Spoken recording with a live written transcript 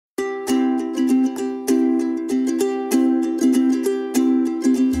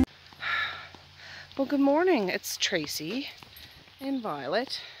Good morning. It's Tracy and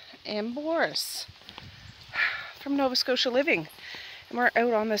Violet and Boris from Nova Scotia Living. And we're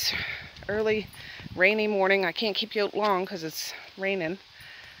out on this early rainy morning. I can't keep you out long because it's raining.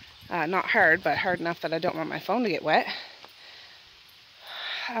 Not hard, but hard enough that I don't want my phone to get wet.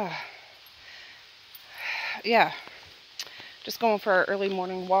 Yeah, just going for our early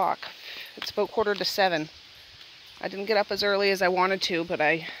morning walk. It's about 6:45. I didn't get up as early as I wanted to, but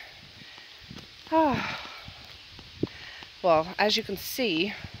well, as you can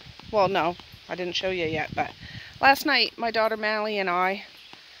see, well, no, I didn't show you yet, but last night my daughter Mally and I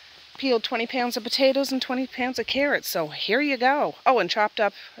peeled 20 pounds of potatoes and 20 pounds of carrots, so here you go. Oh, and chopped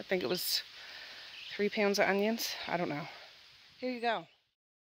up, I think it was 3 pounds of onions. I don't know. Here you go.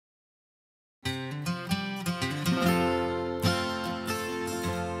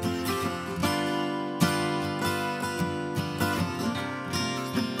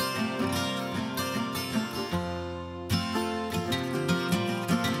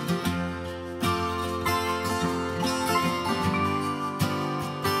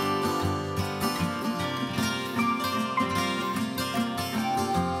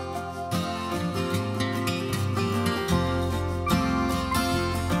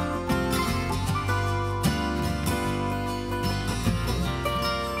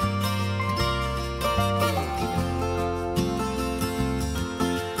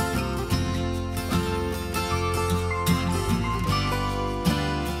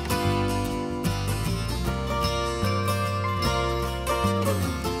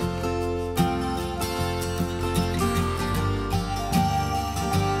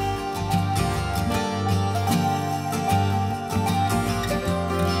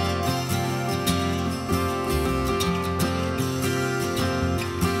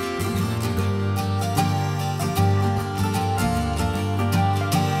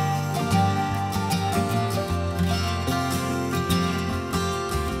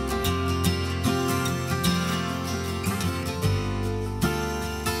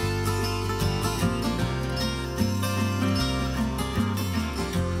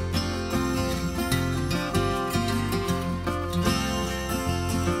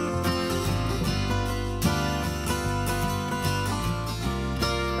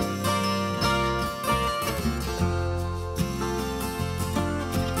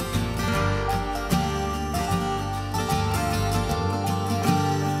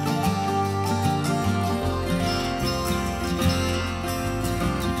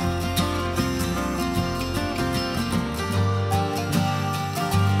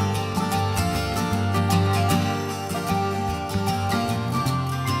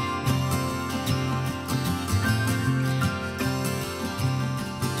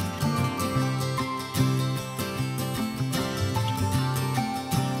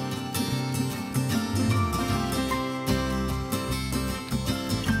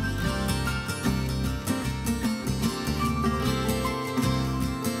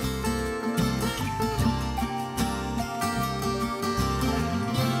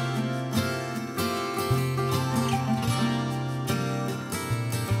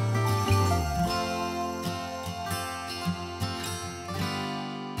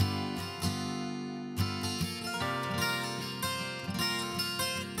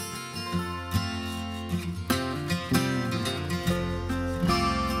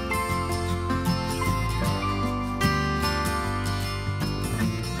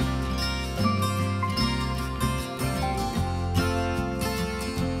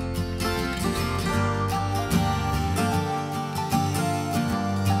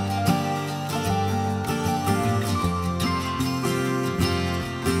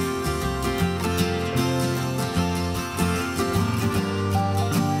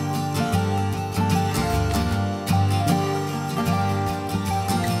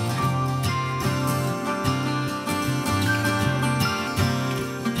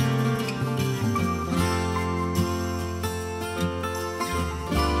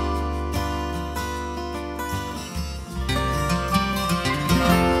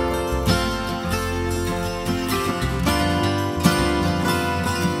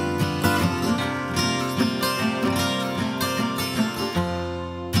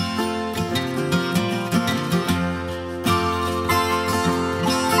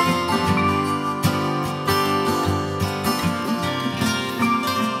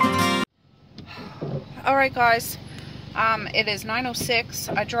 Alright guys, it is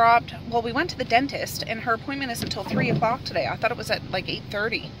 9:06. We went to the dentist and her appointment is until 3 o'clock today. I thought it was at like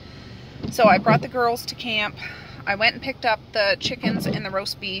 8:30. So I brought the girls to camp. I went and picked up the chickens and the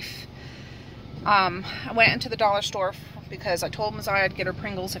roast beef. I went into the dollar store because I told Messiah I'd get her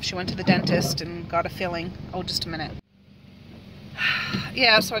Pringles if she went to the dentist and got a filling. Oh, just a minute.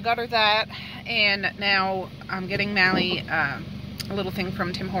 Yeah, so I got her that, and now I'm getting Mally a little thing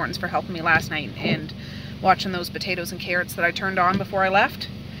from Tim Hortons for helping me last night and watching those potatoes and carrots that I turned on before I left.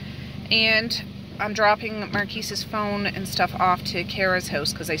 And I'm dropping Marquise's phone and stuff off to Kara's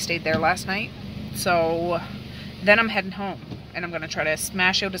house because I stayed there last night. So then I'm heading home, and I'm going to try to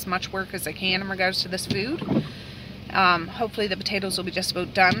smash out as much work as I can in regards to this food. Hopefully the potatoes will be just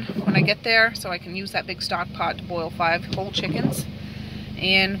about done when I get there, so I can use that big stock pot to boil 5 whole chickens,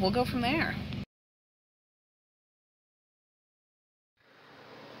 and we'll go from there.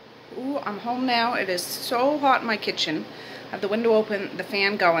 Ooh, I'm home now. It is so hot in my kitchen. I have the window open, the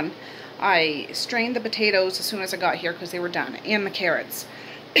fan going. I strained the potatoes as soon as I got here because they were done, and the carrots.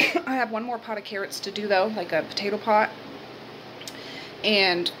 I have one more pot of carrots to do though, like a potato pot.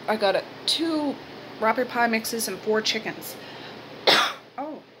 And I got 2 raspberry pie mixes and 4 chickens.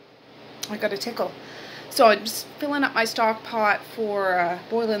 Oh, I got a tickle. So I'm just filling up my stock pot for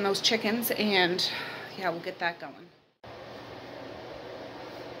boiling those chickens, and yeah, we'll get that going.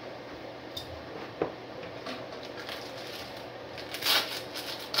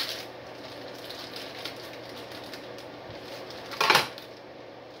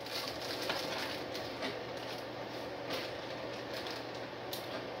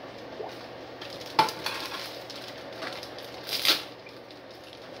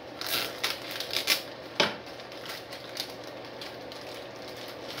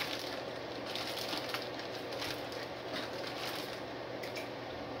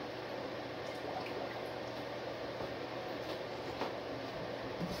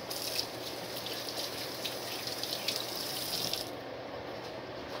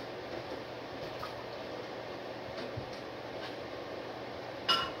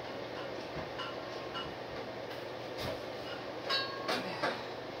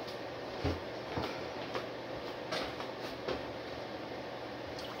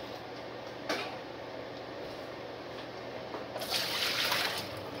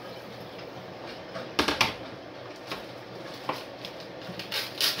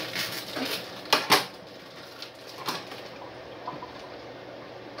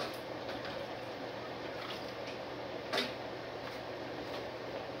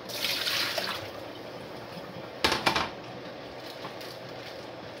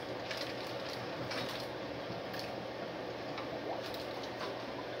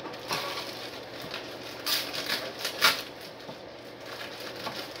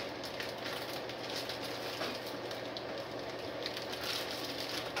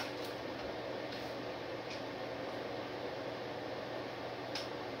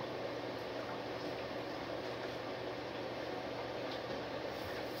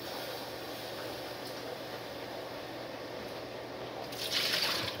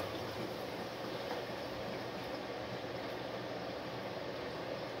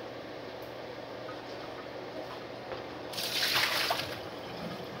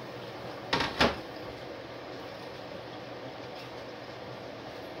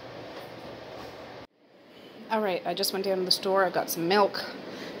 Alright, I just went down to the store. I got some milk.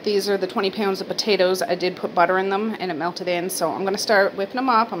 These are the 20 pounds of potatoes. I did put butter in them and it melted in, so I'm going to start whipping them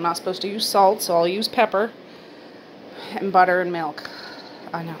up. I'm not supposed to use salt, so I'll use pepper and butter and milk.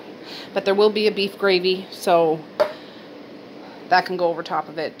 I know. But there will be a beef gravy, so that can go over top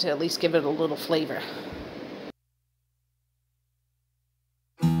of it to at least give it a little flavor.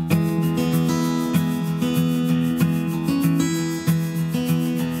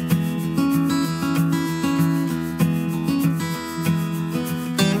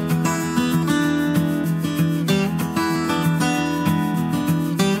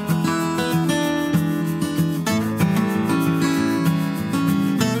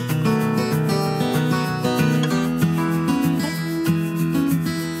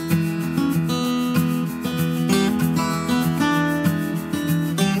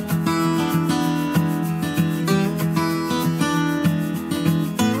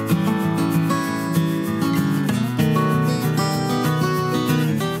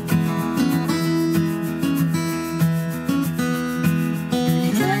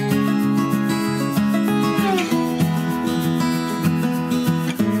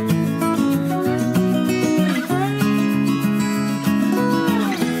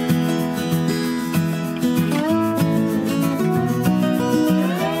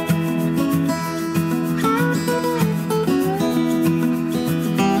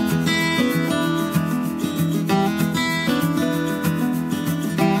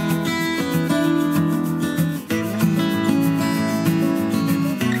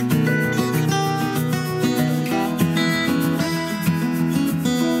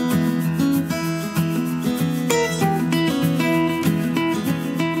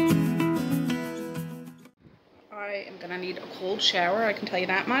 shower, I can tell you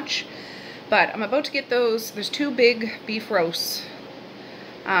that much. But I'm about to get those. There's 2 big beef roasts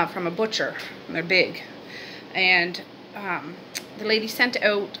from a butcher, and they're big. And the lady sent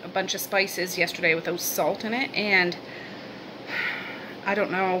out a bunch of spices yesterday without salt in it, and I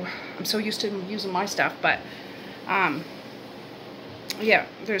don't know, I'm so used to using my stuff, but yeah,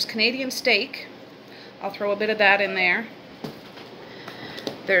 there's Canadian steak. I'll throw a bit of that in there.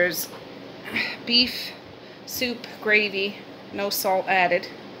 There's beef soup gravy, no salt added.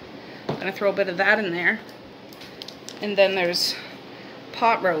 I'm gonna throw a bit of that in there. And then there's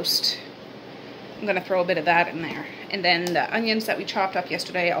pot roast. I'm gonna throw a bit of that in there. And then the onions that we chopped up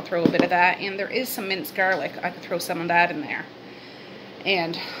yesterday, I'll throw a bit of that. And there is some minced garlic. I could throw some of that in there.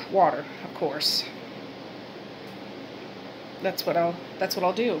 And water, of course. That's what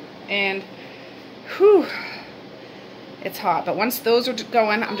I'll do. And whew, it's hot. But once those are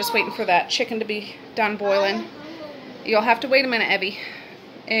going, I'm just waiting for that chicken to be done boiling. You'll have to wait a minute, Evie.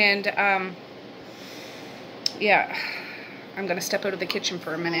 And yeah, I'm gonna step out of the kitchen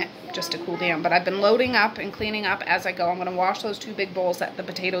for a minute just to cool down. But I've been loading up and cleaning up as I go. I'm gonna wash those 2 big bowls that the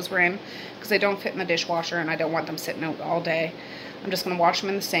potatoes were in, because they don't fit in the dishwasher and I don't want them sitting out all day. I'm just gonna wash them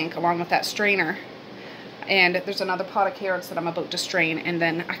in the sink along with that strainer. And there's another pot of carrots that I'm about to strain, and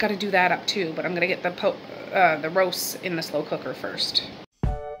then I gotta do that up too. But I'm gonna get the roasts in the slow cooker first.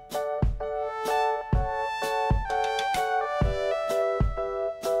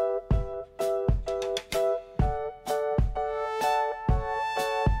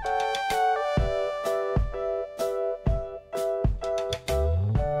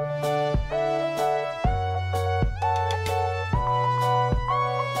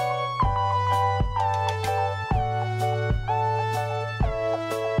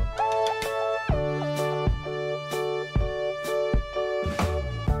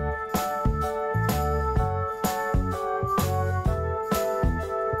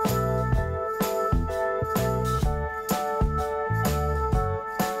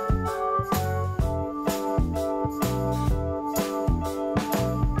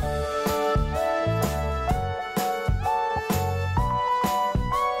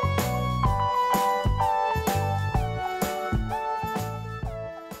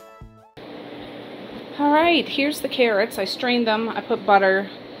 Alright, here's the carrots. I strained them. I put butter.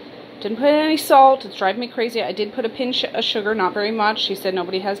 Didn't put any salt. It's driving me crazy. I did put a pinch of sugar, not very much. She said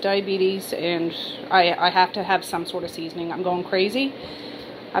nobody has diabetes, and I have to have some sort of seasoning. I'm going crazy.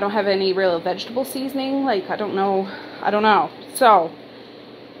 I don't have any real vegetable seasoning. Like, I don't know. So,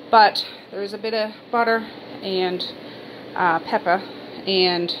 but there's a bit of butter and pepper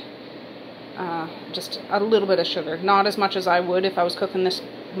and just a little bit of sugar. Not as much as I would if I was cooking this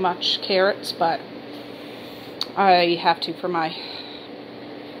much carrots, but I have to for my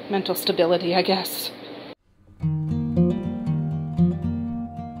mental stability, I guess.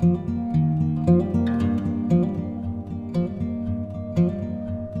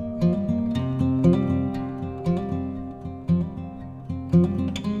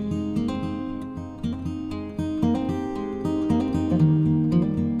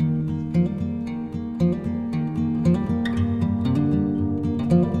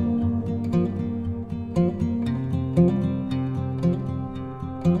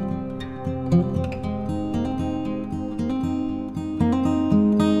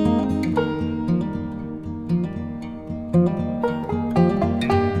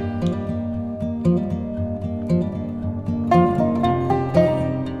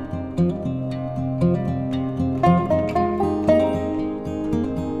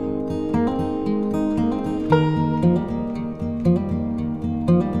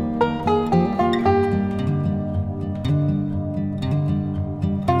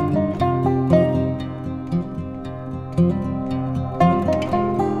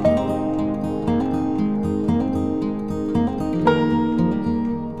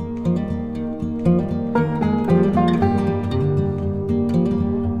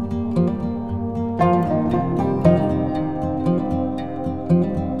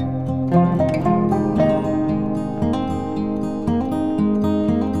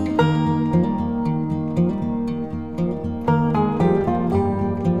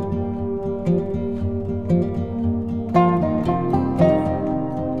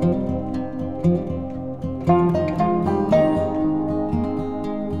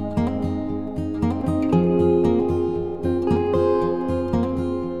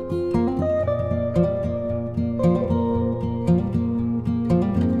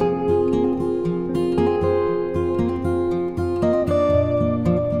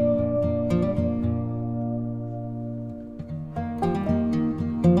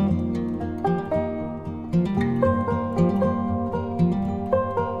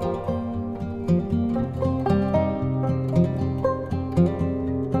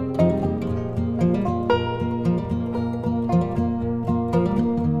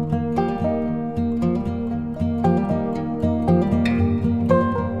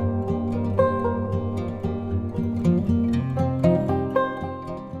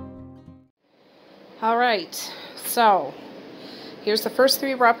 right, so here's the first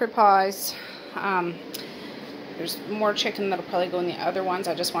 3 wrapper pies. There's more chicken that'll probably go in the other ones.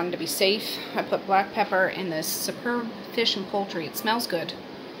 I just wanted to be safe. I put black pepper in this superb fish and poultry. It smells good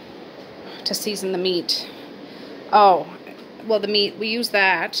to season the meat. Oh, well, the meat, we use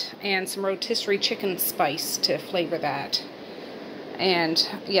that and some rotisserie chicken spice to flavor that. And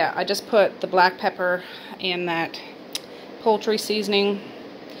yeah, I just put the black pepper and that poultry seasoning.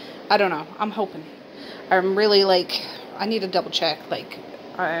 I don't know. I'm hoping. I'm really like, I need to double check. Like,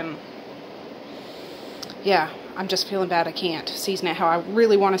 yeah, I'm just feeling bad I can't season it how I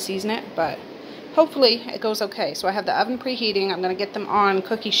really want to season it, but hopefully it goes okay. So I have the oven preheating. I'm going to get them on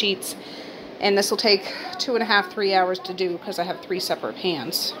cookie sheets, and this will take 2.5 to 3 hours to do because I have 3 separate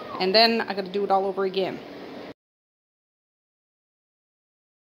pans. And then I got to do it all over again.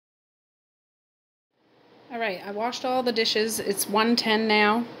 Alright, I washed all the dishes. It's 1:10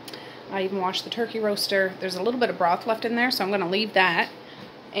 now. I even washed the turkey roaster. There's a little bit of broth left in there, so I'm going to leave that.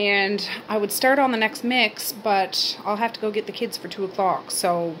 And I would start on the next mix, but I'll have to go get the kids for 2 o'clock.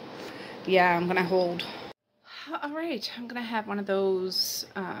 So, yeah, I'm going to hold. Alright, I'm going to have one of those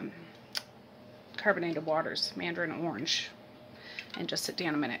carbonated waters, mandarin orange, and just sit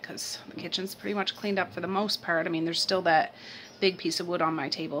down a minute because the kitchen's pretty much cleaned up for the most part. I mean, there's still that big piece of wood on my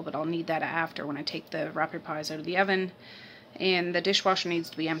table, but I'll need that after when I take the wrapper pies out of the oven. And the dishwasher needs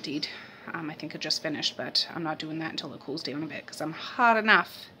to be emptied. I think it just finished, but I'm not doing that until it cools down a bit because I'm hot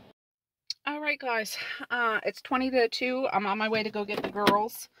enough. Alright guys, it's 20 to 2. I'm on my way to go get the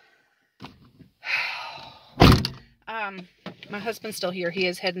girls. My husband's still here. He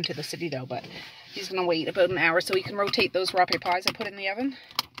is heading to the city though, but he's going to wait about an hour so he can rotate those wrapper pies I put in the oven.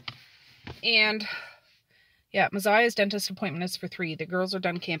 And yeah, Messiah's dentist appointment is for 3. The girls are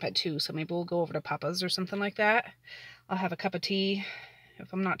done camp at 2, so maybe we'll go over to Papa's or something like that. I'll have a cup of tea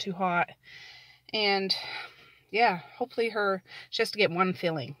if I'm not too hot. And yeah, hopefully she has to get 1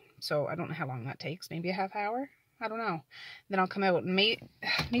 filling. So I don't know how long that takes. Maybe a half hour? I don't know. Then I'll come out and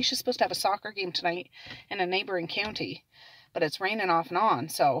Misha's supposed to have a soccer game tonight in a neighboring county. But it's raining off and on,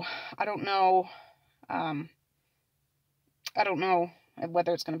 so I don't know. I don't know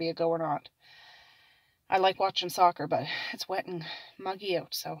whether it's going to be a go or not. I like watching soccer, but it's wet and muggy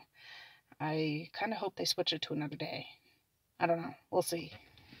out, so I kind of hope they switch it to another day. I don't know. We'll see.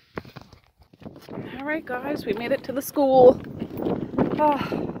 Alright guys, we made it to the school.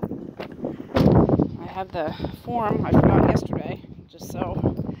 Oh. I have the form I forgot yesterday, just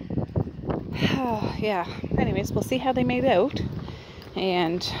so. Oh, yeah. Anyways, we'll see how they made out.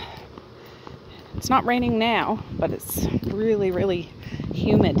 And it's not raining now, but it's really, really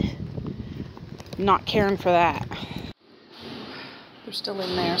humid. Not caring for that. They're still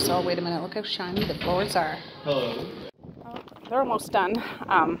in there, so wait a minute. Look how shiny the floors are. Hello. Oh, they're almost done.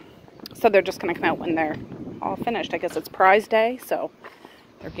 So they're just going to come out when they're all finished. I guess it's prize day, so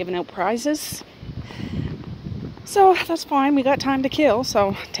they're giving out prizes. So that's fine. We got time to kill,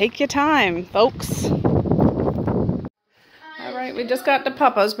 so take your time, folks. Alright, we just got to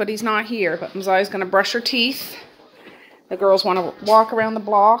Papa's, but he's not here. But Messiah's going to brush her teeth. The girls want to walk around the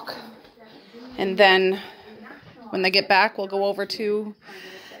block. And then when they get back, we'll go over to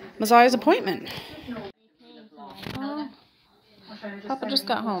Messiah's appointment. Papa just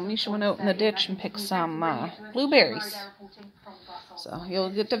got home. Misha went out in the ditch and picked some blueberries. So you'll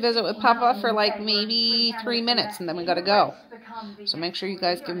get to visit with Papa for like maybe 3 minutes and then we gotta go. So make sure you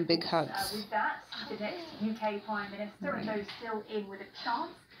guys give him big hugs.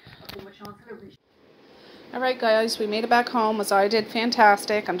 Alright guys, we made it back home. Messiah did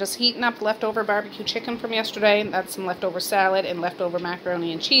fantastic. I'm just heating up leftover barbecue chicken from yesterday. That's some leftover salad and leftover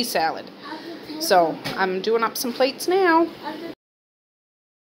macaroni and cheese salad. So I'm doing up some plates now.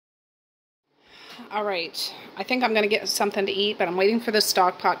 Alright, I think I'm going to get something to eat, but I'm waiting for the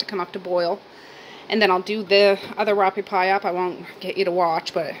stock pot to come up to boil. And then I'll do the other wrapper pie up. I won't get you to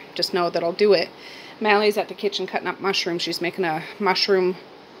watch, but just know that I'll do it. Mally's at the kitchen cutting up mushrooms. She's making a mushroom,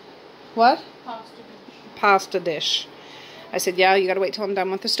 what? Pasta dish. I said, yeah, you got to wait till I'm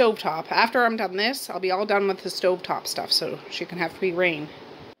done with the stovetop. After I'm done this, I'll be all done with the stovetop stuff so she can have free reign.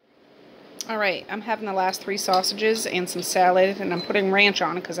 Alright, I'm having the last 3 sausages and some salad, and I'm putting ranch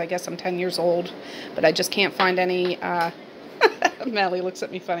on it because I guess I'm 10 years old, but I just can't find any, Mally looks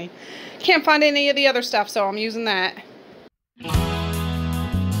at me funny. Can't find any of the other stuff, so I'm using that.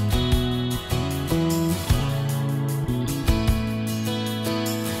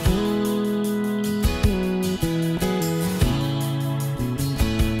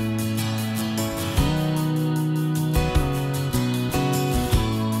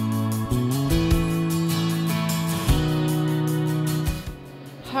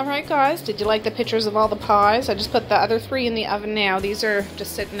 Alright guys, did you like the pictures of all the pies? I just put the other 3 in the oven now. These are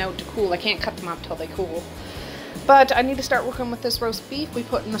just sitting out to cool. I can't cut them up till they cool. But I need to start working with this roast beef we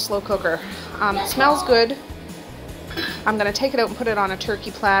put in the slow cooker. It smells good. I'm going to take it out and put it on a turkey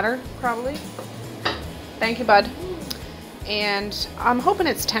platter, probably. Thank you, bud. And I'm hoping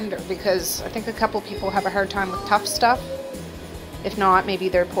it's tender because I think a couple people have a hard time with tough stuff. If not, maybe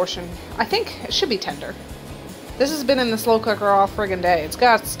their portion. I think it should be tender. This has been in the slow cooker all friggin' day. It's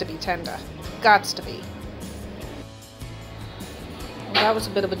got to be tender. Gots to be. Well, that was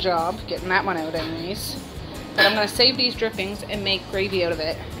a bit of a job, getting that one out anyways. But I'm going to save these drippings and make gravy out of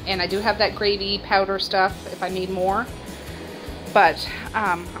it. And I do have that gravy powder stuff if I need more. But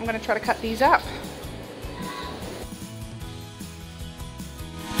I'm going to try to cut these up.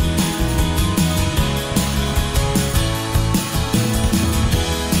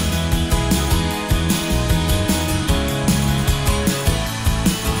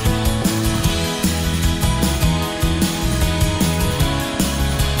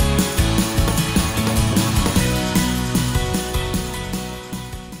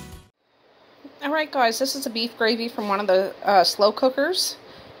 Alright guys, this is a beef gravy from one of the slow cookers.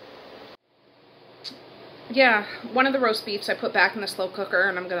 Yeah, one of the roast beefs I put back in the slow cooker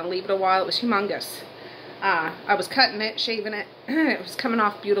and I'm going to leave it a while. It was humongous. I was cutting it, shaving it. It was coming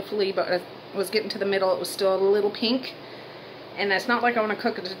off beautifully, but it was getting to the middle. It was still a little pink. And it's not like I want to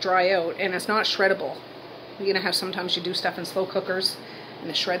cook it to dry out, and it's not shreddable. You know how sometimes you do stuff in slow cookers and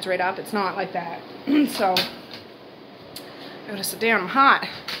it shreds right up? It's not like that. So, I'm going to sit down. I'm hot.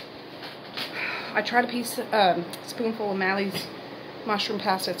 I tried a spoonful of Mally's mushroom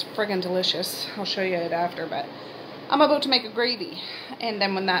pasta. It's friggin' delicious. I'll show you it after, but I'm about to make a gravy. And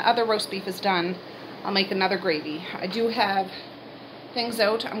then when that other roast beef is done, I'll make another gravy. I do have things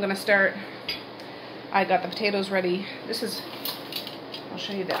out. I'm going to start. I got the potatoes ready. I'll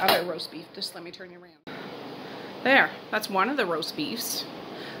show you the other roast beef. Just let me turn you around. There. That's one of the roast beefs.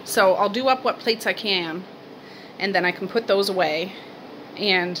 So I'll do up what plates I can, and then I can put those away.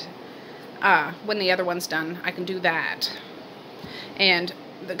 And when the other one's done, I can do that. And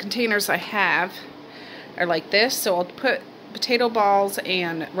the containers I have are like this, so I'll put potato balls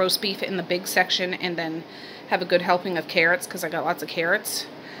and roast beef in the big section and then have a good helping of carrots because I got lots of carrots.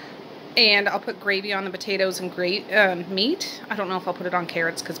 And I'll put gravy on the potatoes and meat. I don't know if I'll put it on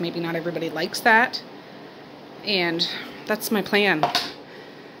carrots because maybe not everybody likes that. And that's my plan.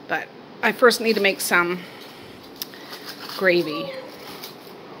 But I first need to make some gravy.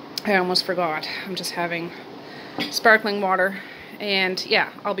 I almost forgot. I'm just having sparkling water. And yeah,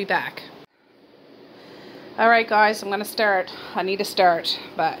 I'll be back. Alright guys, I'm going to start. I need to start.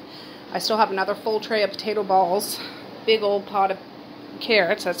 But I still have another full tray of potato balls. Big old pot of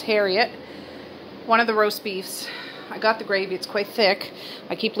carrots. That's Harriet. One of the roast beefs. I got the gravy. It's quite thick.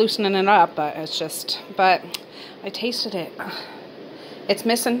 I keep loosening it up, but it's just... But I tasted it. It's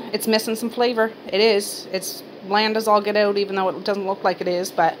missing some flavor. It is. It's bland as all get out, even though it doesn't look like it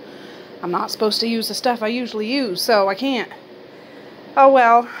is, but I'm not supposed to use the stuff I usually use, so I can't. Oh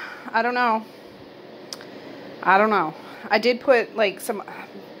well, I don't know. I did put like some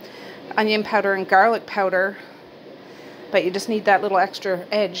onion powder and garlic powder, but you just need that little extra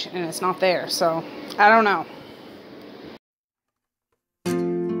edge, and it's not there, so I don't know.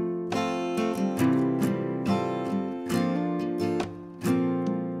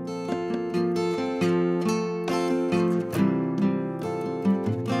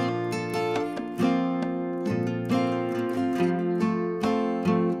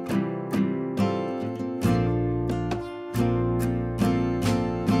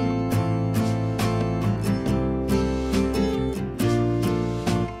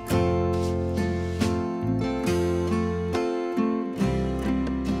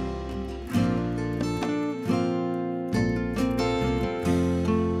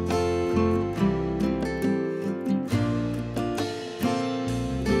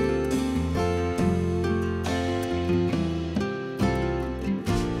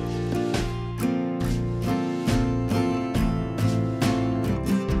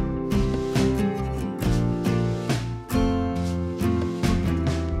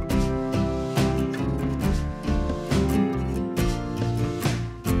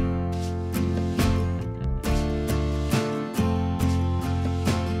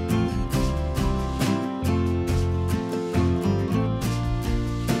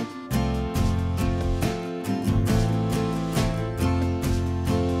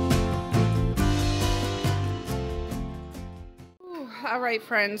 Alright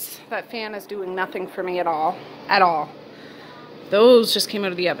friends, that fan is doing nothing for me at all. Those just came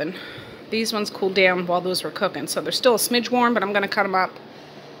out of the oven. These ones cooled down while those were cooking, so they're still a smidge warm, but I'm going to cut them up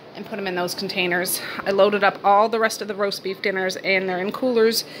and put them in those containers. I loaded up all the rest of the roast beef dinners, and they're in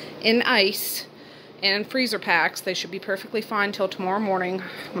coolers in ice and in freezer packs. They should be perfectly fine till tomorrow morning.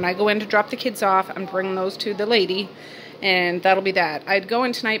 When I go in to drop the kids off, I'm bringing those to the lady, and that'll be that. I'd go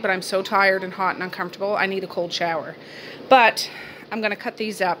in tonight, but I'm so tired and hot and uncomfortable, I need a cold shower. But I'm going to cut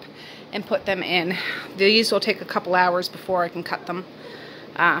these up and put them in. These will take a couple hours before I can cut them.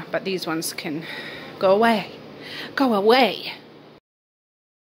 But these ones can go away. Go away.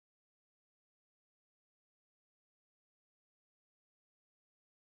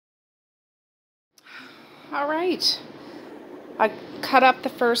 All right. I cut up the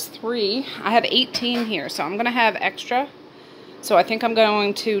first 3. I have 18 here, so I'm going to have extra. So I think I'm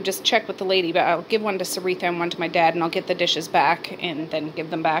going to just check with the lady, but I'll give one to Saritha and one to my dad, and I'll get the dishes back and then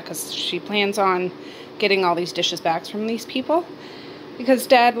give them back, because she plans on getting all these dishes back from these people. Because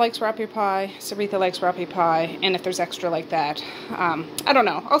Dad likes raspberry pie, Saritha likes raspberry pie, and if there's extra like that, I don't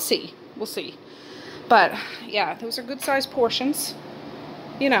know. I'll see. We'll see. But, yeah, those are good-sized portions.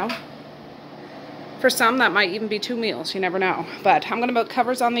 You know. For some, that might even be 2 meals. You never know. But I'm going to put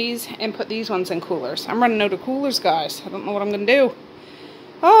covers on these and put these ones in coolers. I'm running out of coolers, guys. I don't know what I'm going to do.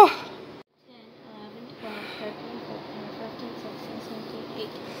 Oh! 10, 11, 12, 13, 14, 15, 16, 17,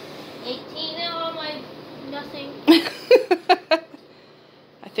 18. Oh, my... nothing.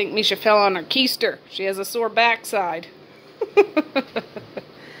 I think Misha fell on her keister. She has a sore backside.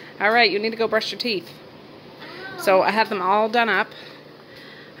 Alright, you need to go brush your teeth. So I have them all done up.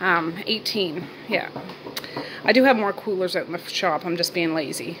 18, yeah. I do have more coolers out in the shop. I'm just being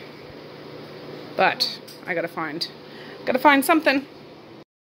lazy. But I gotta find something.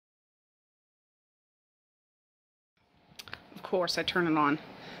 Of course, I turn it on.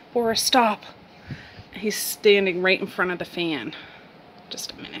 Boris, stop. He's standing right in front of the fan.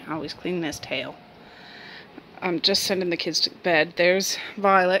 Just a minute. I always clean his tail. I'm just sending the kids to bed. There's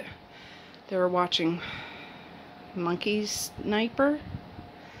Violet. They were watching Monkey Sniper.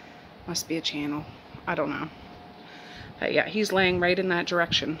 Must be a channel. I don't know. But yeah, he's laying right in that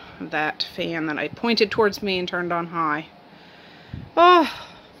direction of that fan that I pointed towards me and turned on high. Oh!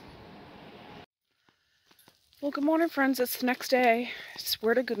 Well, good morning, friends. It's the next day. I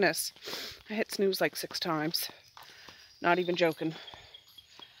swear to goodness. I hit snooze like 6 times. Not even joking.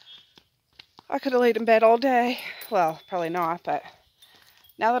 I could have laid in bed all day. Well, probably not, but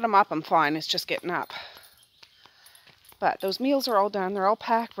now that I'm up, I'm fine. It's just getting up. But those meals are all done. They're all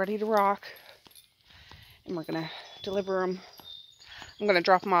packed, ready to rock. And we're going to deliver them. I'm going to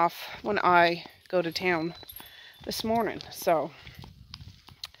drop them off when I go to town this morning. So,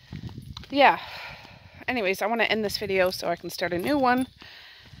 yeah. Anyways, I want to end this video so I can start a new one.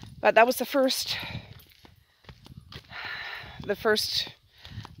 But that was the first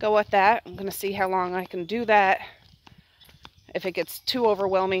go at that. I'm going to see how long I can do that. If it gets too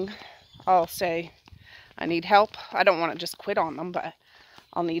overwhelming, I'll say I need help. I don't want to just quit on them, but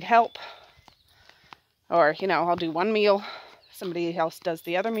I'll need help. Or, you know, I'll do one meal. Somebody else does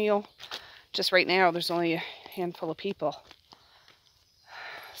the other meal. Just right now, there's only a handful of people.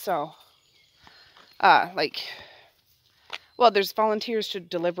 So, well, there's volunteers to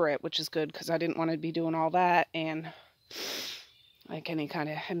deliver it, which is good, because I didn't want to be doing all that and, like, any kind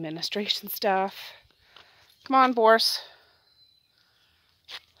of administration stuff. Come on, Boris.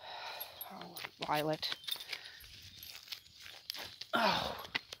 Oh, Violet. Oh,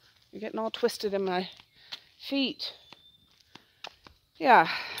 you're getting all twisted in my feet. Yeah,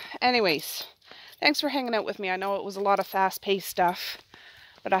 anyways, thanks for hanging out with me. I know it was a lot of fast-paced stuff,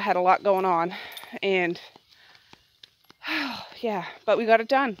 but I had a lot going on, and yeah, but we got it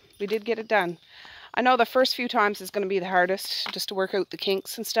done. We did get it done. I know the first few times is going to be the hardest, just to work out the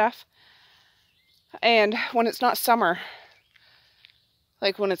kinks and stuff. And when it's not summer,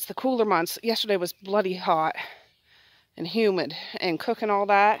 like when it's the cooler months, yesterday was bloody hot and humid, and cooking all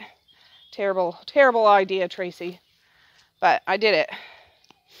that. Terrible, terrible idea, Tracey. But I did it.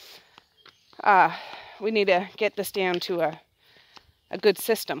 We need to get this down to a good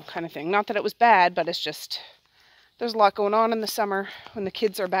system kind of thing. Not that it was bad, but it's just, there's a lot going on in the summer when the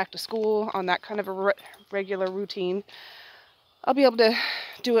kids are back to school on that kind of a regular routine. I'll be able to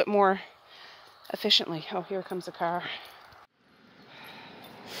do it more efficiently. Oh, here comes a car.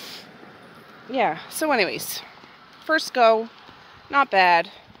 Yeah, so anyways, first go, not bad.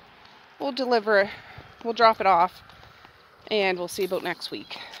 We'll deliver, we'll drop it off, and we'll see about next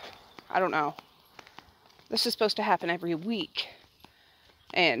week. I don't know. This is supposed to happen every week.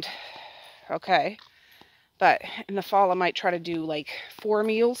 And, okay. But in the fall, I might try to do like 4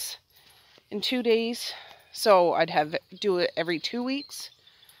 meals in 2 days. So I'd do it every 2 weeks.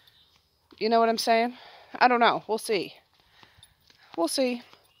 You know what I'm saying? I don't know. We'll see. We'll see.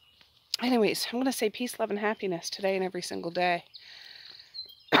 Anyways, I'm going to say peace, love, and happiness today and every single day.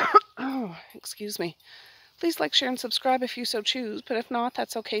 Oh, excuse me. Please like, share, and subscribe if you so choose, but if not,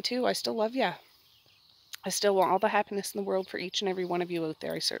 that's okay too. I still love ya. I still want all the happiness in the world for each and every one of you out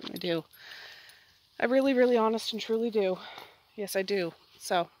there. I certainly do. I really, really honest and truly do. Yes, I do.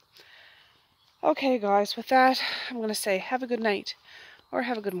 So, okay, guys, with that, I'm going to say have a good night or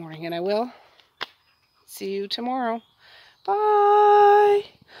have a good morning, and I will see you tomorrow. Bye.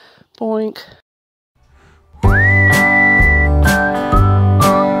 Boink.